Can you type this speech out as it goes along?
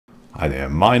Hi there,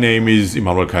 my name is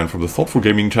Immanuel Khan from the Thoughtful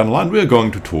Gaming channel, and we're going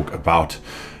to talk about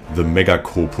the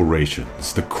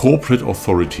Megacorporations, the corporate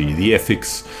authority, the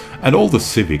ethics, and all the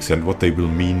civics and what they will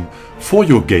mean for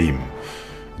your game.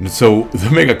 And so the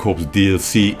Megacorp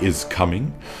DLC is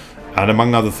coming, and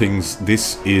among other things,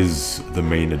 this is the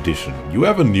main edition. You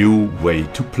have a new way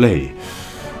to play.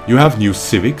 You have new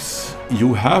civics,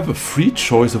 you have a free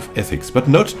choice of ethics, but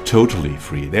not totally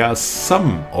free. There are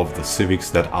some of the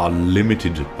civics that are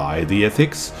limited by the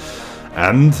ethics,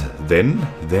 and then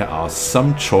there are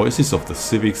some choices of the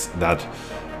civics that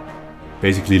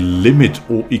basically limit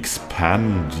or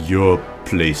expand your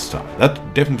playstyle.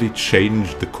 That definitely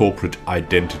changed the corporate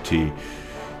identity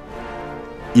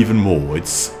even more.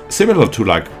 It's similar to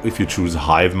like if you choose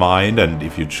Hive Mind and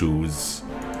if you choose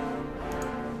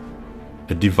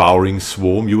a devouring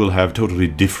swarm, you will have totally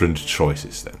different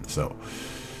choices then. So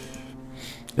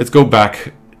let's go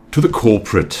back to the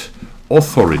corporate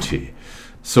authority.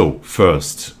 So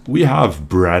first we have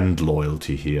brand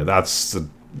loyalty here. That's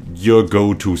your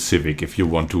go-to civic if you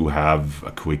want to have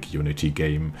a quick Unity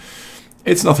game.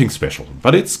 It's nothing special,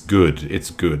 but it's good.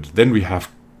 It's good. Then we have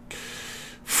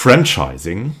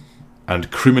franchising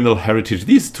and criminal heritage.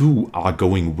 These two are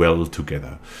going well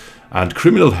together. And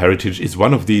criminal heritage is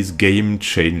one of these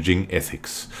game-changing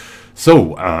ethics.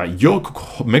 So, your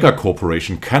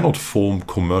megacorporation cannot form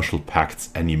commercial pacts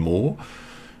anymore,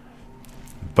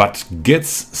 but gets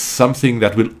something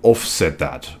that will offset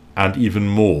that, and even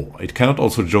more. It cannot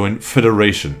also join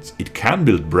federations. It can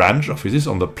build branch offices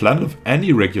on the planet of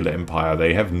any regular empire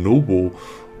they have no war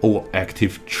or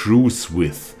active truce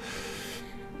with.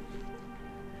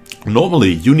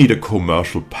 Normally, you need a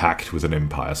commercial pact with an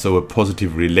empire, so a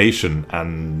positive relation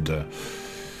and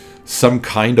some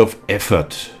kind of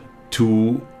effort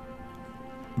to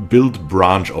build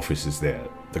branch offices there.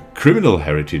 The criminal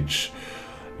heritage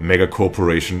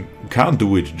megacorporation can't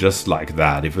do it just like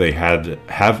that if they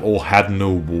have or had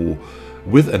no war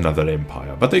with another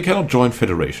empire, but they cannot join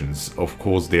federations. Of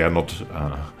course, they are not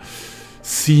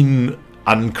seen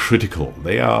uncritical.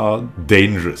 They are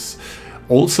dangerous.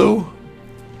 Also,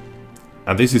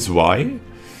 and this is why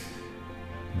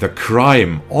the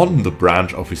crime on the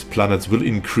branch office planets will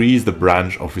increase the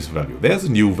branch office value. There's a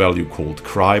new value called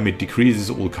crime. It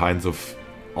decreases all kinds of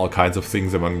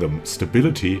things, among them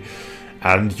stability,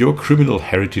 and your criminal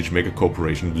heritage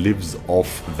megacorporation lives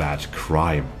off that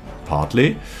crime,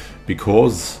 partly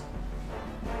because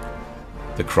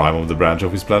the crime on the branch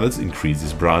office planets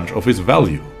increases branch office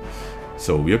value.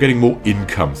 So you're getting more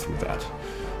income through that,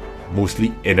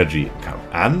 mostly energy income,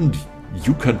 and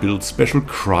you can build special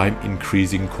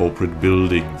crime-increasing corporate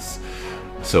buildings.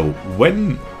 So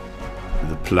when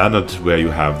the planet where you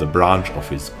have the branch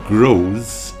office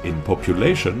grows in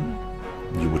population,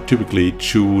 you would typically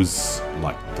choose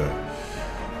like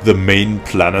the main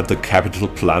planet, the capital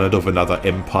planet of another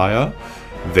empire.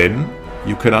 Then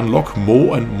you can unlock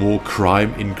more and more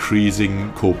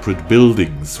crime-increasing corporate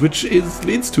buildings, which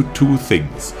leads to two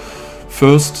things.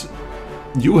 First,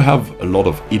 you have a lot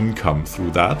of income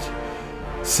through that.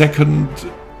 Second,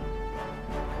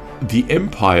 the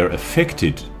empire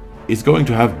affected is going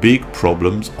to have big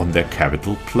problems on their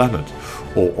capital planet,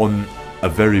 or on a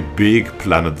very big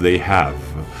planet they have,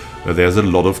 where there's a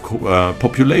lot of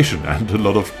population and a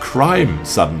lot of crime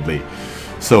suddenly.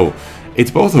 So it's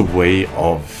both a way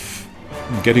of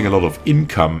getting a lot of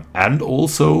income and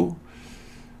also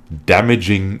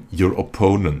damaging your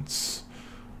opponents.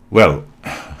 Well,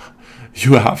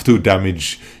 you have to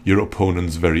damage your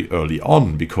opponents very early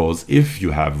on, because if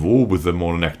you have war with them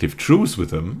or an active truce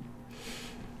with them,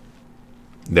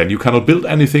 then you cannot build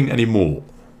anything anymore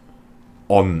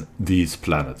on these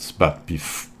planets. But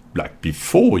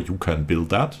before you can build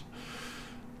that,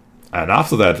 and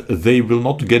after that, they will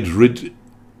not get rid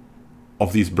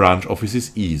of these branch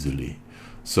offices easily.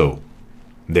 So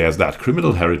there's that.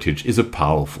 Criminal heritage is a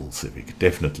powerful civic,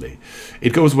 definitely.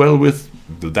 It goes well with,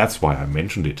 that's why I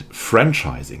mentioned it,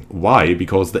 franchising. Why?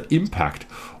 Because the impact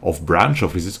of branch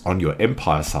offices on your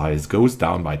empire size goes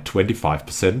down by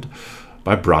 25%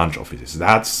 by branch offices.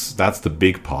 That's the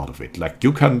big part of it. Like,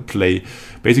 you can play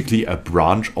basically a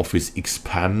branch office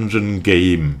expansion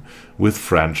game with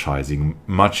franchising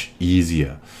much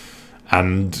easier.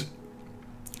 And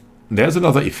there's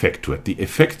another effect to it. The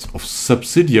effect of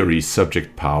subsidiary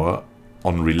subject power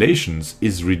on relations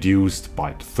is reduced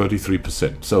by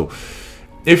 33%. So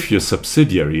if your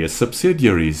subsidiary is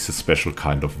a special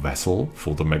kind of vassal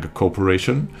for the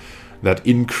megacorporation that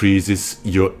increases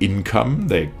your income.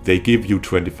 They give you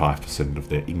 25% of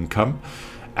their income,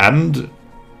 and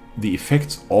the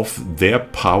effects of their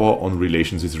power on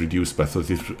relations is reduced by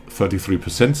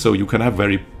 33%. So you can have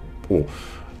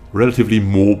relatively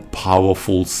more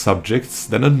powerful subjects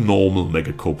than a normal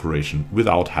megacorporation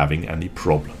without having any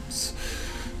problems.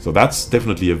 So that's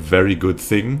definitely a very good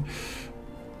thing,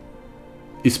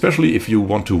 especially if you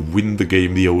want to win the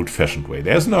game the old-fashioned way.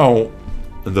 There's now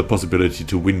the possibility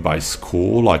to win by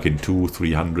score, like in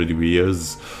 200-300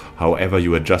 years, however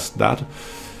you adjust that.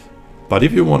 But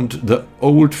if you want the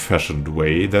old-fashioned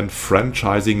way, then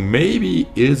franchising maybe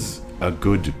is a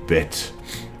good bet,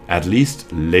 at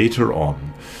least later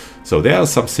on. So there are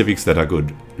some civics that are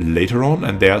good later on,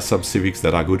 and there are some civics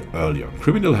that are good early on.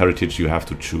 Criminal heritage you have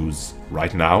to choose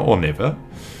right now or never.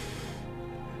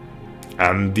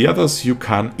 And the others you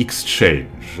can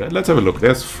exchange. Let's have a look.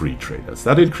 There's free traders.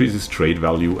 That increases trade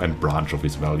value and branch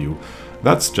office value.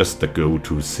 That's just the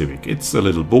go-to civic. It's a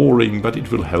little boring, but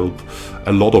it will help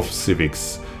a lot of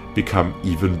civics become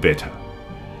even better.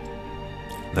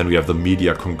 Then we have the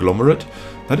media conglomerate.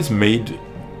 That is made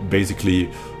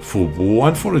basically for war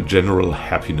and for a general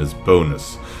happiness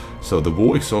bonus. So the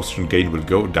war exhaustion gain will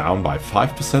go down by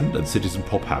 5% and citizen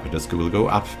pop happiness will go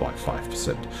up by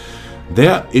 5%.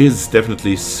 There is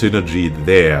definitely synergy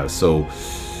there. So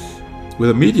with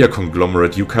a media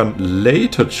conglomerate you can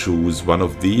later choose one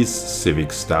of these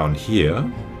civics down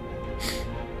here.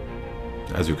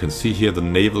 As you can see here, the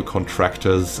naval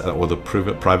contractors or the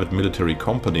private military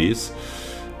companies.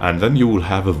 And then you will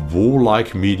have a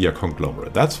warlike media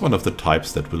conglomerate. That's one of the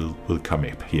types that will come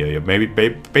up here. Maybe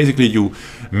basically you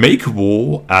make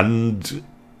war and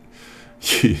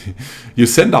you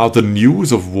send out the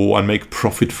news of war and make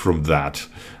profit from that.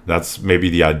 That's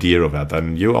maybe the idea of that.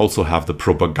 And you also have the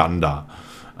propaganda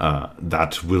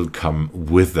that will come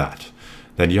with that.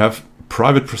 Then you have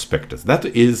private prospectors. That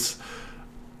is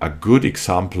a good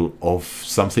example of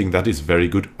something that is very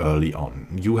good early on.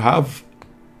 You have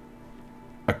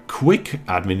a quick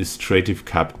administrative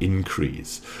cap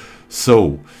increase.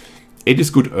 So it is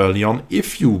good early on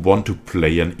if you want to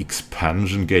play an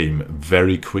expansion game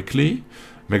very quickly.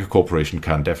 Megacorporation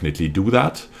can definitely do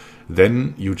that.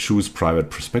 Then you choose private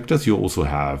prospectors. You also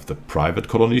have the private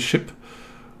colony ship,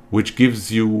 which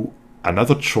gives you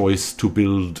another choice to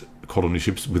build colony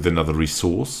ships with another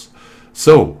resource.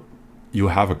 So you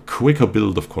have a quicker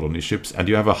build of colony ships and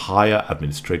you have a higher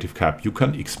administrative cap. You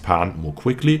can expand more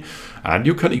quickly and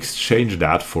you can exchange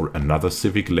that for another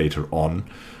civic later on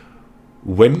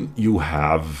when you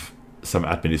have some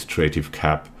administrative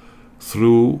cap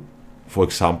through, for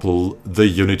example, the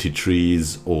unity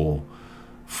trees or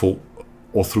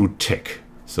through tech.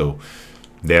 So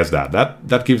there's that.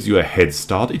 That gives you a head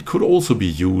start. It could also be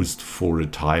used for a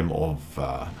time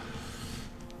of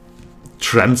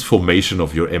transformation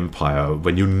of your empire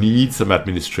when you need some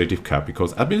administrative cap,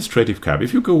 because administrative cap,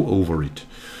 if you go over it,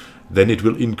 then it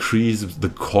will increase the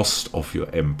cost of your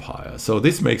empire. So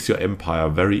this makes your empire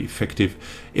very effective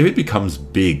if it becomes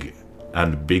big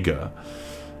and bigger.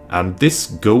 And this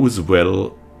goes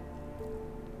well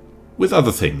with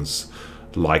other things,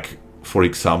 like, for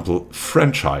example,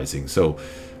 franchising. So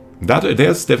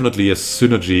there's definitely a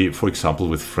synergy, for example,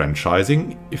 with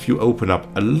franchising. If you open up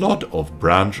a lot of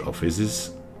branch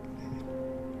offices,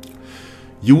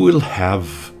 you will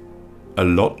have a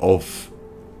lot of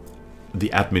the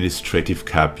administrative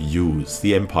cap used.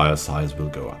 The empire size will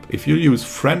go up. If you use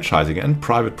franchising and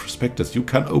private prospectors, you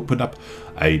can open up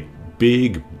a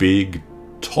big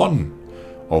ton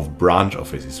of branch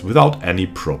offices without any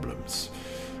problems.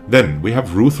 Then we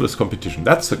have ruthless competition.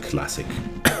 That's a classic.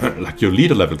 Like your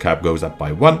leader level cap goes up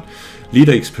by 1,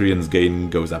 leader experience gain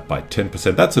goes up by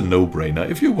 10%. That's a no-brainer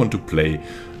if you want to play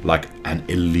like an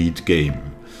elite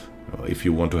game, or if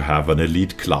you want to have an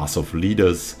elite class of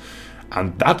leaders.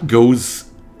 And that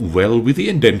goes well with the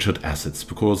indentured assets,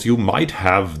 because you might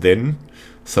have then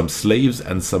some slaves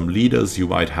and some leaders. You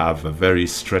might have a very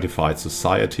stratified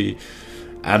society,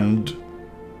 and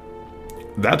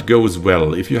that goes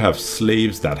well if you have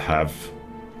slaves that have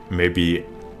maybe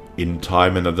in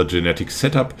time another genetic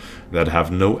setup, that have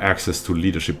no access to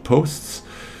leadership posts.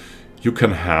 You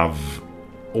can have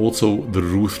also the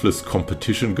ruthless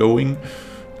competition going,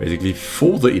 basically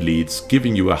for the elites,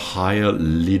 giving you a higher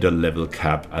leader level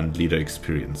cap and leader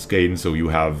experience gain. So you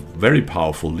have very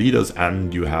powerful leaders,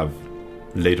 and you have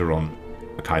later on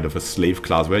a kind of a slave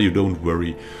class where you don't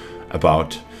worry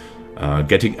about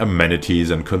getting amenities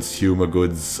and consumer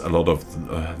goods, a lot of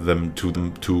them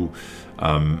to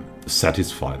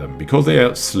satisfy them. Because they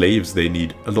are slaves, they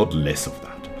need a lot less of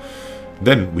that.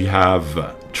 Then we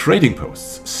have trading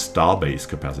posts. Starbase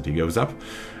capacity goes up.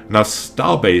 Now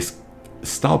starbases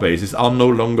are no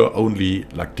longer only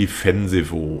like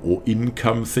defensive or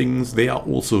income things. They are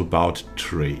also about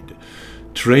trade.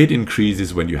 Trade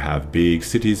increases when you have big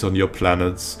cities on your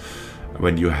planets.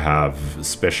 when you have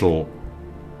special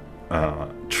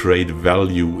trade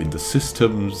value in the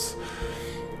systems,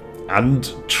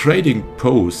 and trading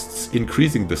posts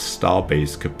increasing the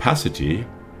starbase capacity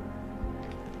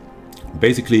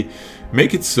basically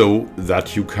make it so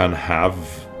that you can have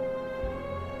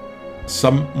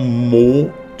some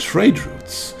more trade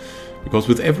routes. Because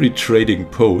with every trading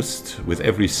post, with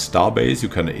every starbase, you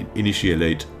can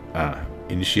initiate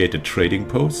a trading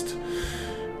post,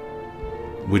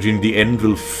 which in the end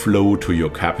will flow to your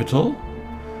capital.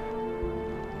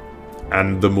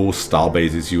 And the more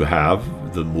starbases you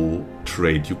have, the more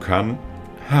trade you can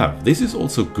have. This is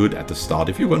also good at the start.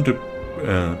 If you want to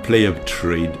play a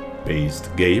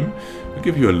trade-based game, it will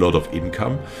give you a lot of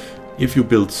income. If you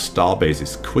build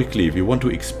starbases quickly, if you want to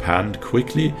expand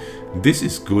quickly, this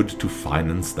is good to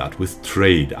finance that with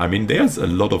trade. I mean, there's a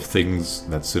lot of things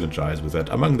that synergize with that.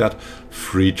 Among that,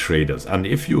 free traders. And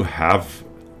if you have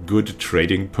good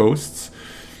trading posts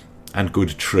and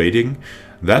good trading,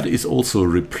 that is also a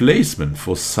replacement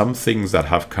for some things that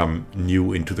have come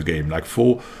new into the game, like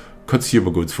for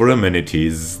consumer goods, for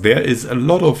amenities. There is a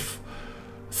lot of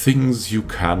things you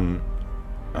can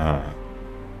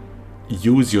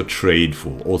use your trade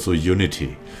for, also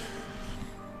unity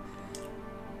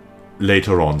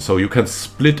later on. So you can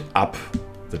split up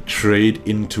the trade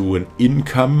into an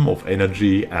income of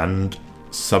energy and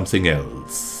something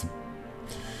else.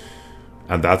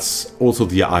 And that's also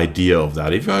the idea of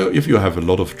that. If you have a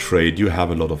lot of trade, you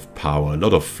have a lot of power, a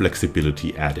lot of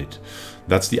flexibility added.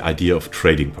 That's the idea of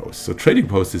trading posts. So trading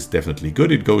posts is definitely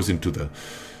good. It goes into the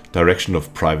direction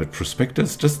of private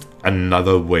prospectors, just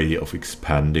another way of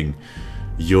expanding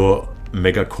your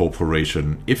mega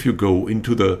corporation. If you go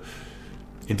into the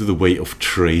way of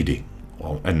trading,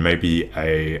 and maybe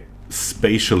a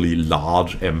spatially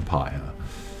large empire.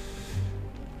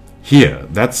 Here,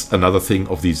 that's another thing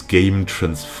of these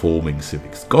game-transforming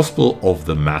civics. Gospel of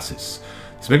the masses.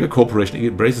 This mega corporation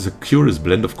embraces a curious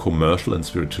blend of commercial and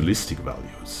spiritualistic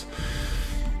values.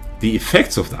 The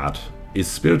effects of that is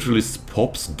spiritualist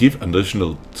pops give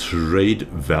additional trade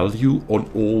value on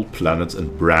all planets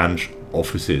and branch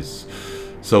offices.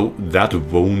 So that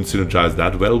won't synergize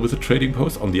that well with a trading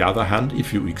post. On the other hand,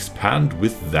 if you expand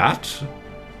with that,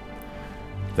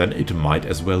 then it might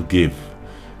as well give.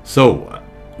 So,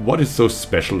 what is so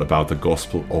special about the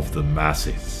gospel of the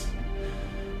masses?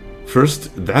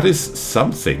 First, that is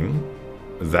something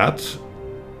that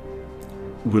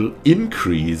will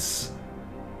increase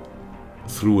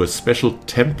through a special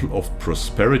temple of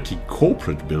prosperity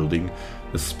corporate building,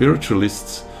 the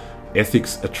spiritualists'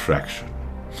 ethics attraction.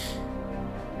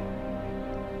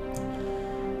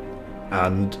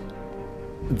 And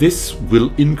this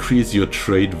will increase your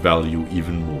trade value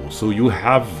even more. So you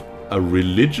have a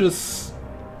religious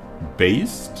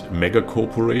based mega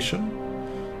corporation.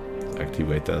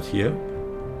 Activate that here.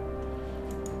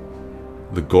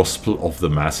 The gospel of the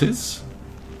masses.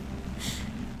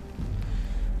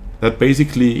 That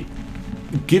basically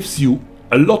gives you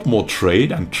a lot more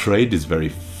trade, and trade is very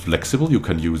flexible. You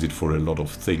can use it for a lot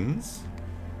of things.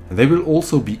 And they will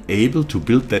also be able to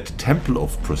build that temple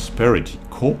of prosperity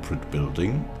corporate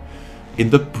building in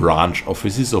the branch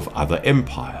offices of other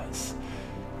empires.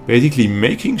 Basically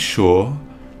making sure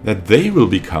that they will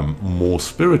become more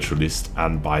spiritualist,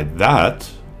 and by that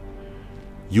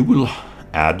you will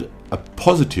add a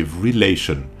positive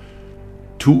relation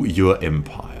to your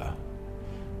empire.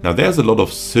 Now there's a lot of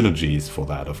synergies for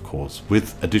that, of course,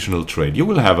 with additional trade. You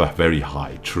will have a very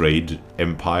high trade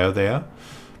empire there,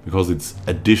 because it's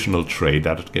additional trade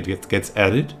that gets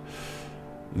added.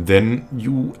 Then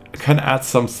you can add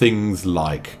some things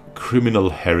like criminal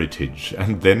heritage,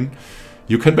 and then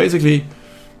you can basically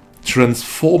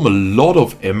transform a lot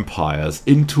of empires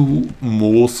into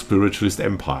more spiritualist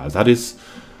empires. That is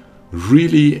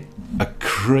really a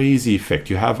crazy effect.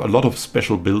 You have a lot of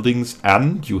special buildings,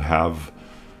 and you have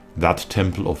that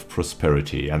temple of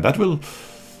prosperity, and that will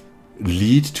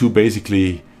lead to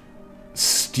basically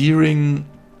steering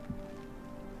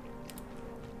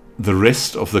the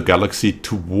rest of the galaxy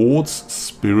towards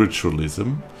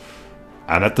spiritualism,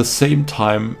 and at the same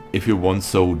time, if you want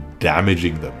so,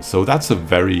 damaging them. So that's a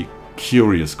very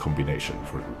curious combination,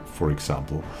 for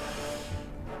example.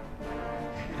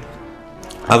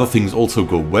 Other things also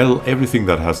go well. Everything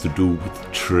that has to do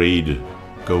with trade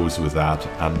goes with that,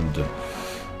 and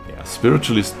yeah,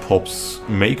 spiritualist pops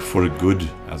make for a good,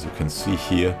 as you can see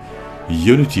here,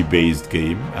 unity-based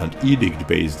game and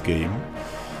edict-based game.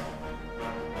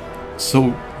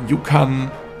 So you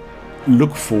can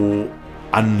look for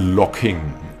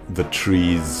unlocking the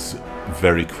trees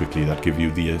very quickly that give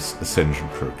you the ascension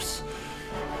perks.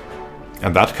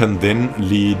 And that can then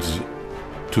lead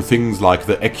to things like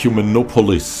the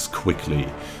Ecumenopolis quickly.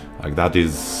 Like that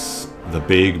is the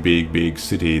big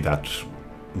city that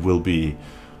will be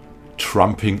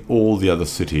trumping all the other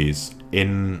cities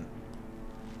in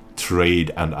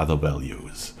trade and other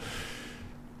values.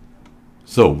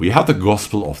 So we have the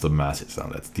gospel of the masses. Now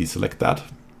let's deselect that.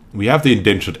 We have the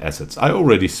indentured assets. I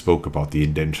already spoke about the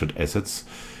indentured assets.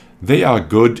 They are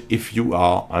good if you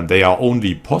are, and they are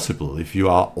only possible if you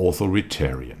are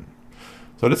authoritarian.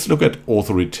 So let's look at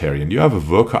authoritarian. You have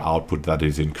a worker output that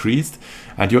is increased,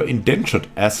 and your indentured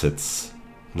assets,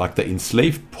 like the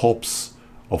enslaved pops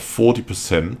of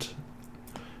 40%,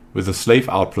 with a slave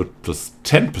output plus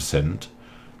 10%,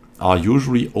 are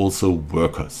usually also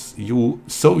workers.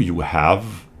 So you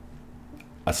have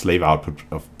a slave output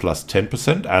of plus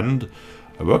 10% and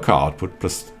a worker output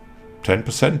plus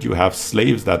 10%. You have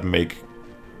slaves that make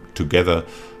together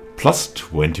plus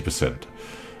 20%.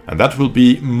 And that will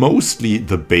be mostly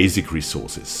the basic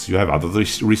resources. You have other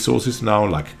resources now,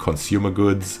 like consumer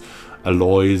goods,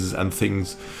 alloys and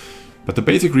things. But the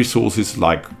basic resources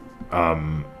like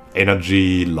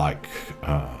energy, like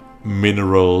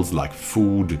minerals, like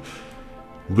food,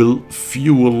 will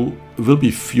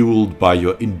be fueled by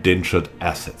your indentured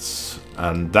assets.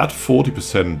 And that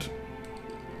 40%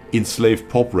 enslaved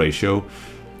pop ratio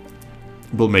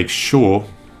will make sure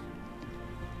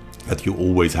that you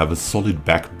always have a solid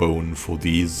backbone for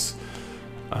these,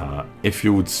 if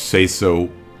you would say so,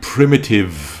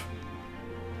 primitive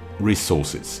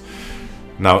resources.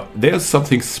 Now, there's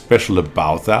something special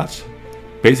about that.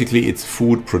 Basically, it's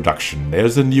food production.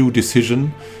 There's a new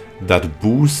decision that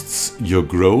boosts your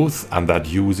growth and that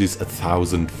uses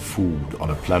 1,000 food on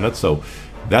a planet. So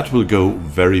that will go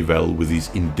very well with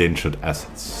these indentured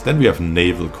assets. Then we have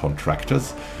naval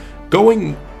contractors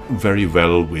going very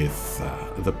well with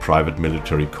the private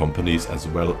military companies as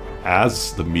well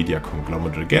as the media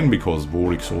conglomerate, again because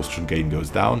war exhaustion gain goes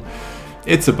down.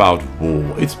 It's about war.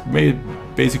 It's made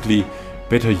basically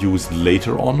better used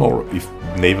later on, or if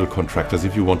naval contractors,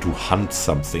 if you want to hunt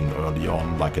something early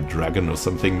on like a dragon or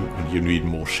something and you need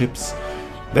more ships,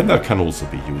 then that can also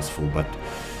be useful. But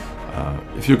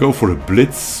if you go for a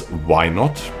blitz, why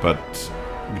not? But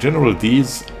in general,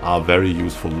 these are very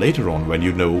useful later on when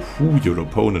you know who your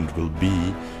opponent will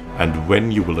be and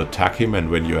when you will attack him and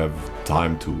when you have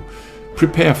time to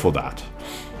prepare for that.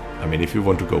 I mean, if you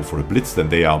want to go for a blitz, then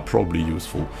they are probably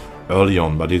useful early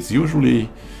on, but it's usually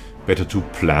better to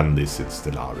plan this in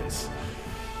Stellaris.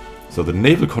 So the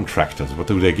naval contractors, what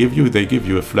do they give you? They give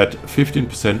you a flat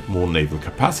 15% more naval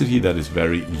capacity. That is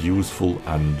very useful,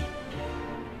 and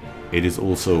it is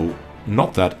also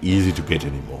not that easy to get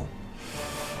anymore.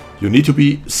 You need to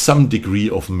be some degree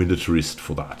of militarist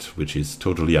for that, which is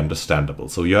totally understandable.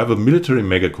 So you have a military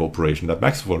megacorporation that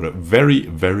makes for a very,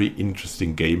 very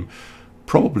interesting game,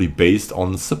 probably based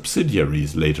on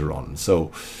subsidiaries later on.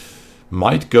 So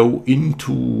might go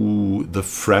into the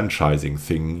franchising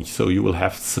thing, so you will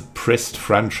have suppressed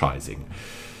franchising.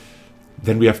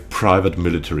 Then we have private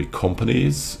military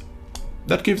companies.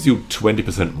 That gives you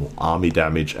 20% more army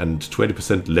damage and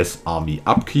 20% less army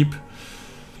upkeep.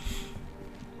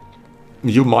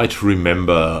 You might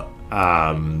remember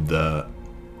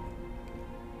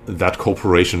that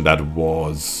corporation that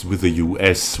was with the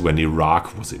US when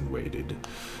Iraq was invaded.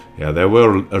 Yeah, there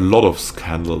were a lot of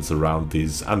scandals around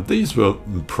these, and these were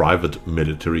private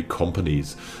military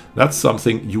companies. That's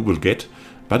something you will get,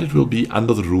 but it will be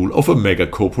under the rule of a mega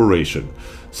corporation.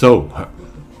 So,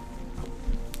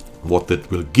 what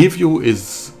that will give you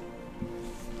is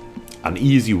an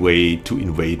easy way to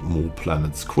invade more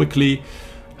planets quickly,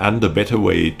 and a better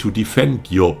way to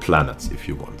defend your planets if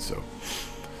you want so.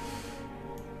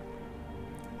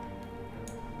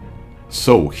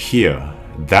 So here,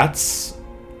 that's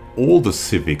all the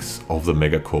civics of the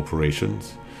mega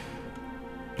corporations.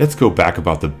 Let's go back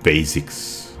about the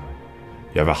basics.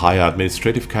 You have a higher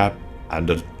administrative cap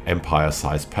and an empire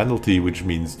size penalty, which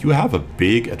means you have a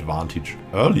big advantage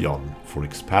early on for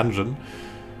expansion,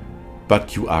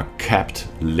 but you are capped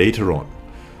later on.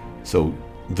 So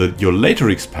your later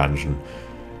expansion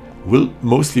will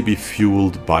mostly be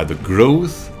fueled by the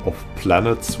growth of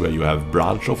planets where you have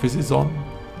branch offices on,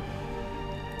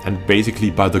 and basically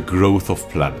by the growth of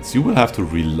planets. You will have to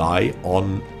rely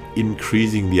on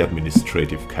increasing the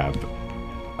administrative cap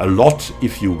a lot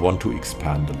if you want to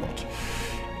expand a lot.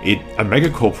 A mega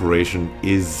corporation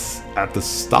is at the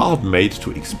start made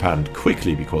to expand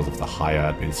quickly because of the higher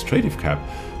administrative cap,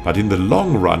 but in the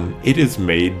long run it is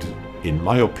made, in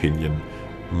my opinion,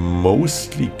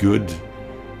 mostly good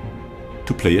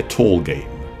to play a tall game.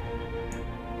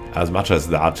 As much as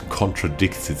that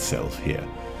contradicts itself here.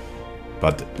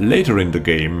 But later in the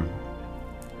game,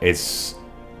 it's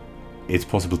it's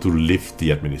possible to lift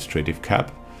the administrative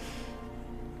cap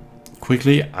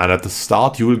quickly, and at the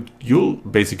start you'll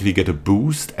basically get a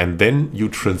boost, and then you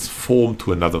transform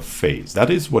to another phase. That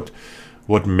is what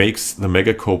makes the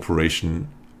Megacorporation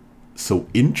so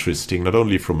interesting, not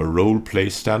only from a role-play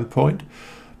standpoint,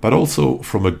 but also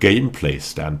from a gameplay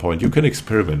standpoint. You can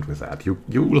experiment with that.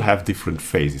 You will have different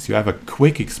phases. You have a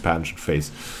quick expansion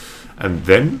phase, and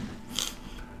then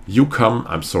you come...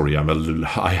 I'm sorry,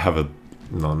 I have a...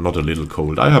 No, not a little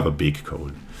cold. I have a big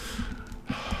cold.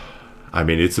 I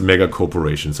mean, it's a mega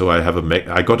corporation, so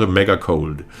I got a mega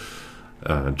cold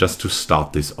just to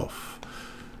start this off.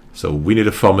 So we need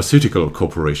a pharmaceutical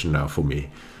corporation now for me.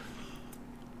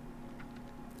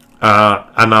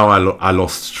 And now I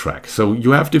lost track. So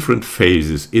you have different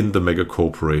phases in the mega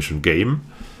corporation game.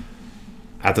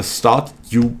 At the start,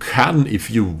 you can, if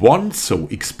you want so,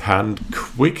 expand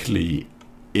quickly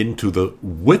into the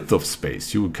width of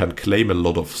space. You can claim a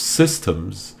lot of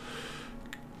systems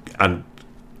and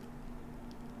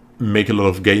make a lot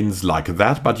of gains like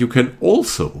that, but you can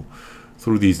also,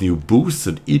 through these new boosts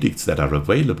and edicts that are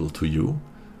available to you,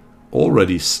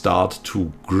 already start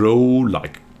to grow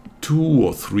like 2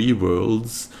 or 3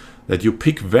 worlds that you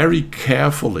pick very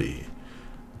carefully,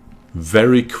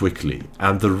 very quickly,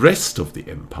 and the rest of the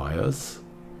empires,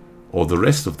 or the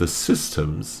rest of the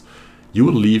systems, you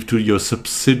will leave to your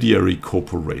subsidiary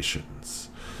corporations.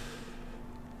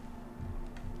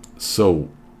 So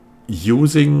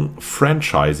using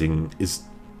franchising is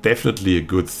definitely a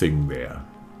good thing there,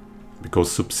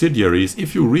 because subsidiaries,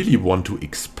 if you really want to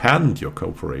expand your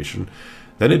corporation,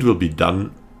 then it will be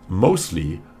done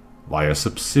mostly via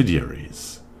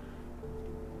subsidiaries.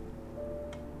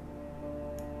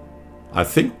 I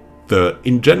think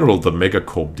in general the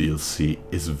Megacorp DLC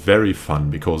is very fun,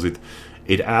 because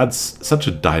it adds such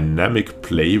a dynamic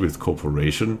play with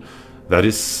corporation that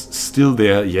is still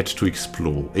there yet to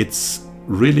explore. It's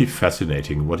really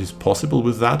fascinating what is possible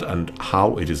with that and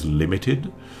how it is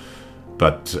limited,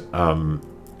 but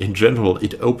in general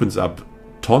it opens up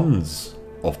tons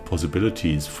of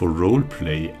possibilities for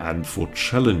roleplay and for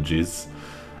challenges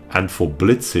and for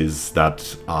blitzes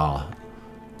that are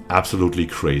absolutely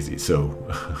crazy. So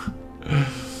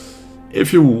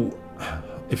if you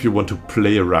want to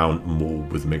play around more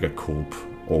with Megacorp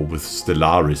or with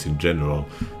Stellaris in general,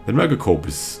 then Megacorp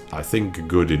is, I think, a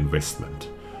good investment.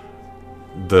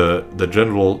 The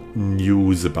general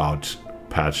news about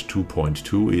patch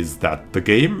 2.2 is that the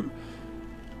game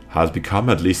has become,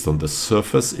 at least on the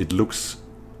surface, it looks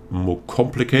more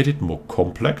complicated, more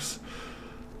complex,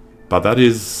 but that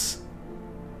is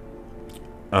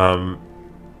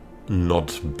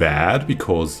not bad,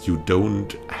 because you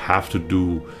don't have to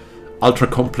do ultra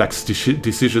complex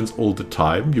decisions all the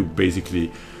time. You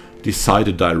basically decide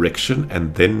a direction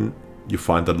and then you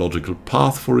find a logical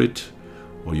path for it,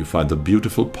 or you find a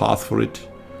beautiful path for it,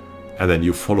 and then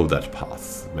you follow that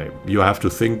path. You have to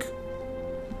think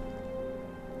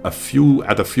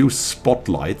at a few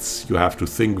spotlights. You have to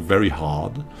think very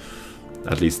hard.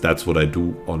 At least that's what I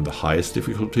do on the highest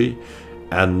difficulty.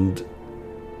 And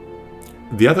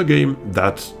the other game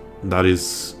that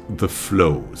is the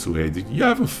flow. So you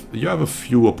have a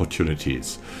few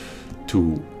opportunities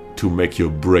to make your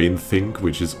brain think,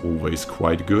 which is always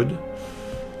quite good.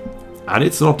 And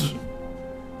it's not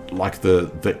like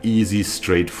the easy,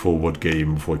 straightforward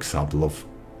game, for example, of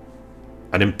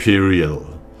an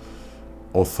imperial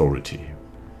authority,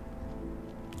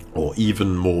 or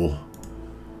even more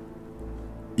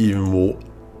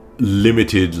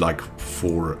limited, like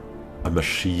for a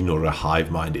machine or a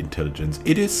hive mind intelligence.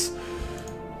 It is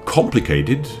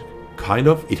complicated, kind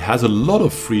of. It has a lot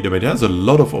of freedom, it has a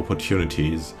lot of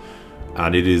opportunities,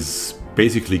 and it is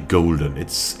basically golden.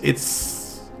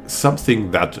 It's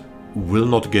something that will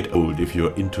not get old if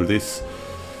you're into this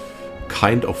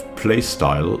kind of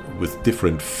playstyle with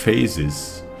different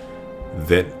phases.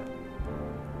 Then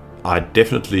I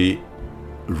definitely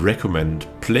recommend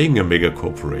playing a mega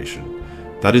corporation.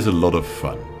 That is a lot of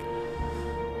fun.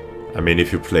 I mean,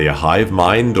 if you play a hive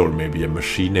mind or maybe a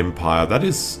machine empire, that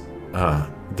is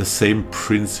the same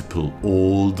principle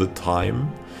all the time.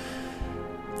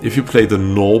 If you play the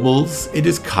normals, it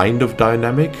is kind of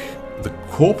dynamic. The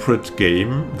corporate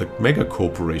game, the mega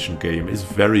corporation game, is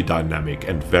very dynamic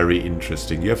and very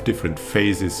interesting. You have different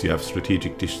phases, you have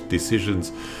strategic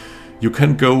decisions. You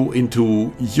can go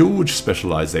into huge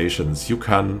specializations. You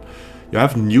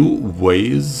have new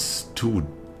ways to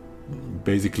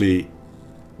basically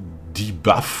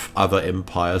debuff other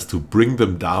empires, to bring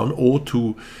them down, or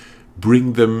to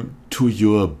bring them to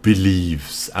your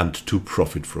beliefs and to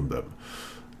profit from them.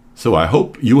 So I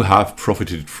hope you have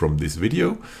profited from this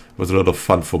video. It was a lot of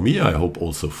fun for me. I hope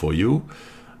also for you.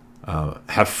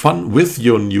 Have fun with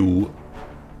your new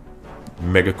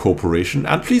Megacorporation,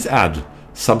 and please add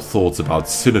some thoughts about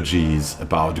synergies,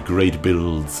 about great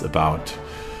builds, about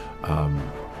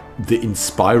the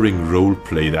inspiring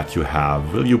roleplay that you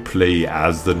have. Will you play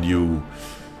as the new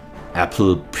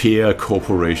Apple Peer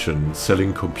Corporation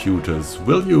selling computers?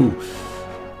 Will you,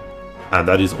 and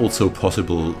that is also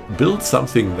possible, build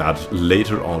something that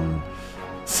later on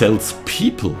sells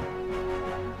people?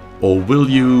 Or will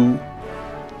you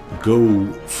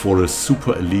go for a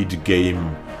super elite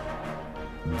game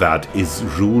that is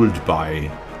ruled by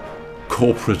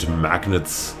corporate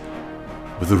magnates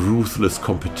with a ruthless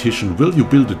competition? Will you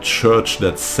build a church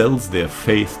that sells their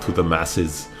faith to the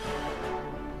masses?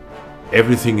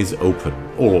 Everything is open.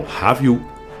 Or have you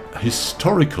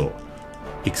historical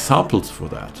examples for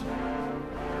that?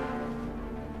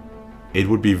 It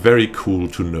would be very cool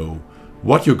to know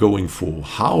what you're going for,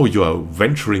 how you are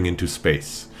venturing into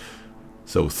space.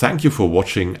 So thank you for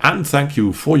watching, and thank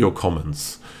you for your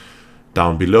comments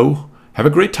down below. Have a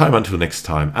great time until next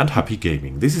time, and happy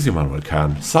gaming. This is Immanuel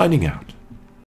Khan signing out.